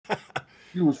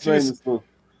He was famous for.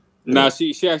 Nah,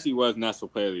 she actually was National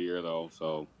Player of the Year though.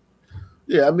 So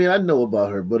Yeah, I mean, I know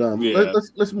about her, but yeah,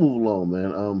 let's move along,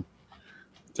 man.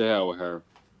 to hell with her.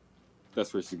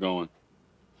 That's where she's going.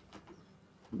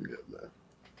 Yeah, man.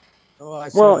 Oh, I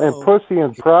said, Well, and pussy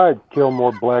and pride kill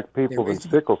more black people than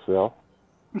sickle cell.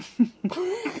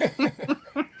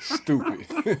 Stupid.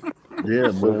 Yeah,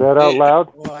 Was man. that out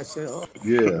loud? Oh, I said, oh.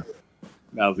 Yeah.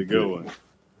 That was a good one.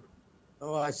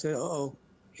 Oh, I said, oh,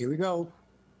 here we go.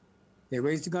 They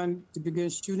raised the gun to begin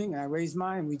shooting. I raised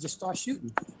mine, and we just start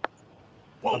shooting.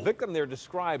 A victim there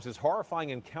describes his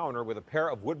horrifying encounter with a pair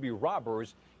of would-be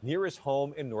robbers near his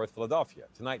home in North Philadelphia.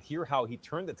 Tonight, hear how he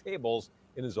turned the tables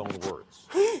in his own words.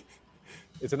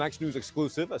 It's an X News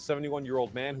exclusive. A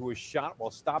 71-year-old man who was shot while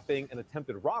stopping an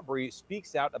attempted robbery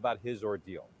speaks out about his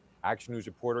ordeal. Action News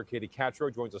reporter Katie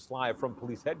Catro joins us live from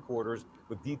police headquarters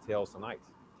with details tonight.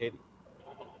 Katie.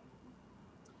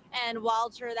 And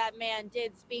Walter, that man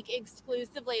did speak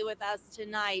exclusively with us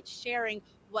tonight, sharing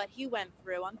what he went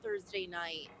through on Thursday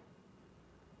night.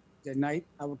 That night,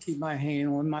 I would keep my hand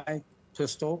on my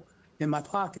pistol in my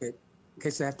pocket in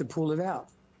case I have to pull it out.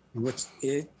 This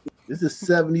is a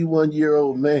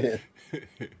 71-year-old man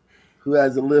who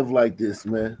has to live like this,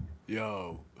 man.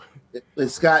 Yo.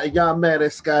 And Scott, y'all mad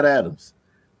at Scott Adams.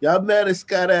 Y'all mad at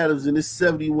Scott Adams and this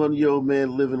 71-year-old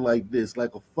man living like this,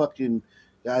 like a fucking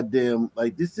goddamn,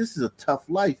 like this is a tough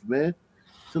life, man,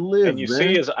 to live. And you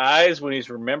see his eyes when he's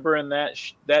remembering that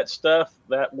stuff.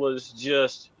 That was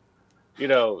just,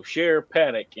 sheer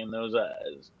panic in those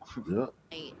eyes. Yeah.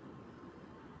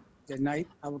 That night,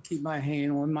 I would keep my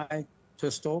hand on my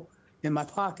pistol in my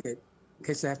pocket in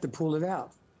case I have to pull it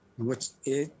out. Which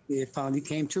it finally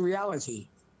came to reality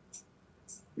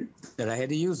that I had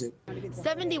to use it.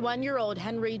 71-year-old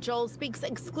Henry Joel speaks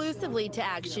exclusively to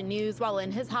Action News while in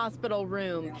his hospital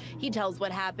room. He tells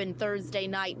what happened Thursday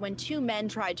night when two men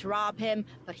tried to rob him,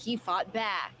 but he fought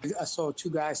back. I saw two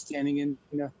guys standing in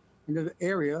the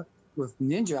area with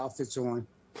ninja outfits on.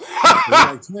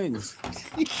 Like twins.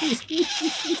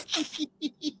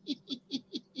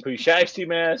 Shiesty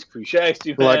mask.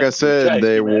 Like I said,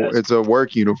 it's a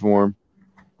work uniform.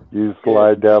 You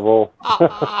sly devil.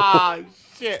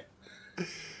 Shit.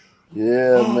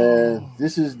 Yeah, man.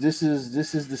 This is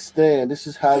the stand. This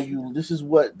is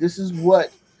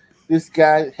what this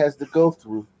guy has to go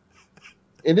through.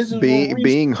 And this is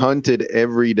being hunted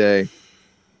every day.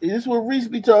 This is what Reese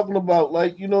be talking about.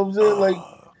 Like, you know what I'm saying? Like,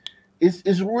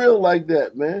 it's real like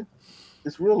that, man.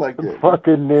 It's real like that.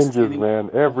 Fucking ninjas, man,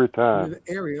 every time. In the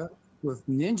area with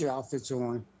ninja outfits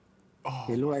on.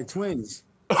 They look like twins.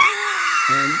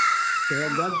 And they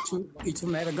had each of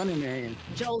them had a gun in their hand.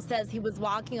 Joel says he was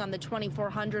walking on the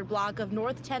 2400 block of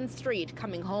North 10th Street,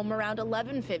 coming home around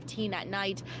 11:15 at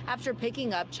night after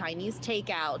picking up Chinese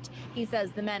takeout. He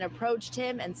says the men approached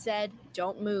him and said,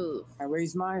 "Don't move." I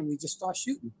raised mine and we just start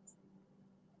shooting.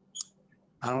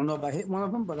 I don't know if I hit one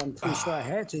of them, but I'm pretty sure I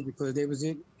had to because they was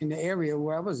in the area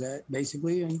where I was at,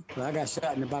 basically. And I got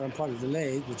shot in the bottom part of the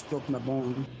leg, which broke my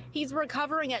bone. He's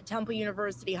recovering at Temple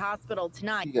University Hospital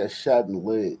tonight. He got shot in the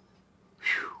leg.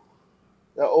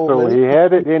 So he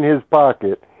had it in his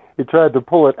pocket. He tried to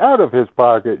pull it out of his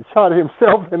pocket, shot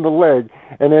himself in the leg,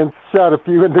 and then shot a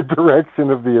few in the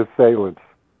direction of the assailants.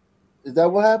 Is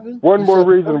that what happened? One more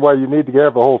reason why you need to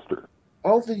have a holster. I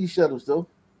don't think he shot himself.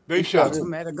 They shot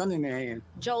him. Had a gun in their hand.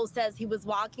 Joel says he was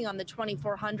walking on the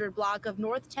 2400 block of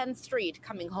North 10th Street,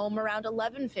 coming home around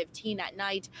 11:15 at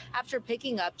night after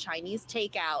picking up Chinese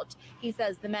takeout. He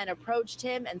says the men approached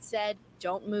him and said,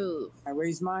 "Don't move." I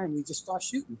raised mine and we just start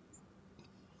shooting.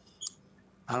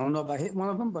 I don't know if I hit one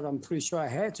of them, but I'm pretty sure I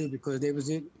had to because they was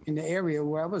in the area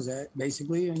where I was at,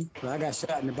 basically. And I got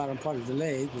shot in the bottom part of the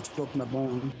leg, which broke my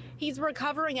bone. He's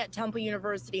recovering at Temple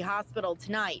University Hospital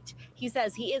tonight. He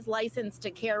says he is licensed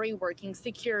to carry working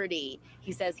security.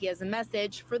 He says he has a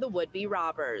message for the would-be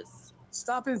robbers.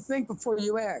 Stop and think before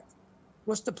you act.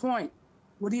 What's the point?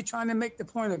 What are you trying to make the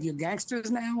point of? You're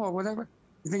gangsters now or whatever?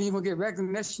 You think you're going to get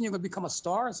recognition? You're going to become a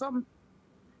star or something?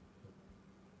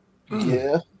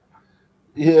 Yeah.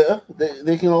 Yeah,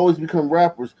 they can always become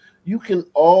rappers. You can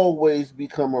always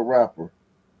become a rapper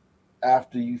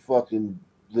after you fucking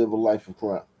live a life of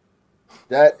crime.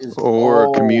 That is or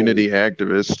a community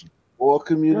activist. Or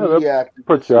community activist.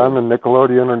 Put you on the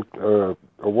Nickelodeon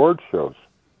award shows.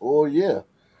 Oh yeah.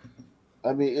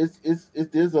 I mean it's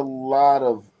there's a lot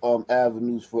of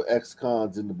avenues for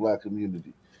ex-cons in the black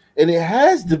community. And it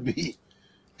has to be.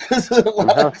 And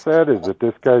how sad is it?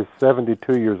 This guy's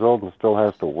 72 years old and still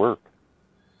has to work.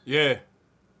 Yeah.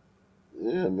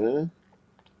 Yeah, man.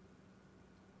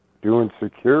 Doing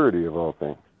security of all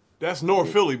things. That's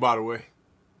North Philly, by the way.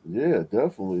 Yeah,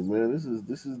 definitely, man. This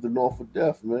is the North of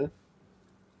death, man.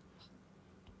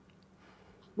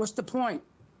 What's the point?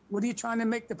 What are you trying to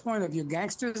make the point of? You're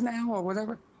gangsters now or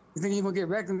whatever? You think you're gonna get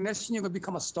recognition? You're gonna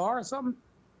become a star or something?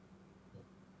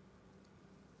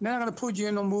 They're not gonna put you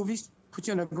in no movies. Put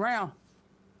you on the ground.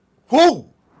 Who?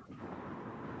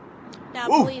 Now,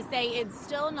 Ooh. police say it's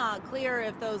still not clear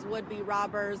if those would-be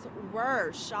robbers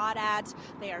were shot at.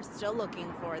 They are still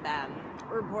looking for them.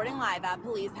 Reporting live at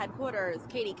police headquarters,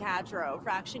 Katie Catro,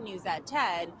 Fraction News at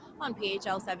 10 on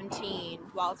PHL 17.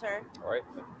 Walter? All right,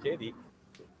 Katie.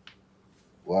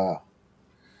 Wow.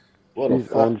 She's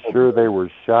unsure they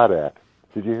were shot at.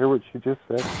 Did you hear what she just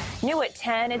said? New at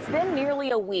 10, it's been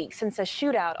nearly a week since a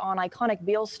shootout on iconic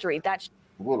Beale Street.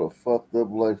 What a fucked up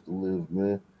life to live,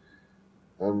 man.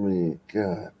 I mean,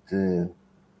 god damn.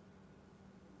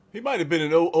 He might have been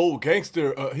an old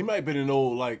gangster. He might have been an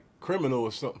old, like, criminal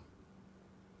or something.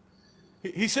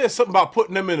 He said something about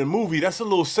putting them in a movie. That's a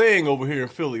little saying over here in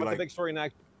Philly. What's like, the big story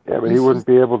next? Yeah, but he wouldn't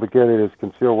be able to get his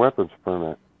concealed weapons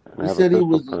permit. He said he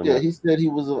was. Yeah, he said he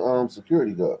was a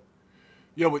security guard.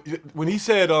 Yeah, but when he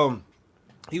said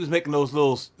he was making those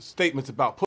little statements about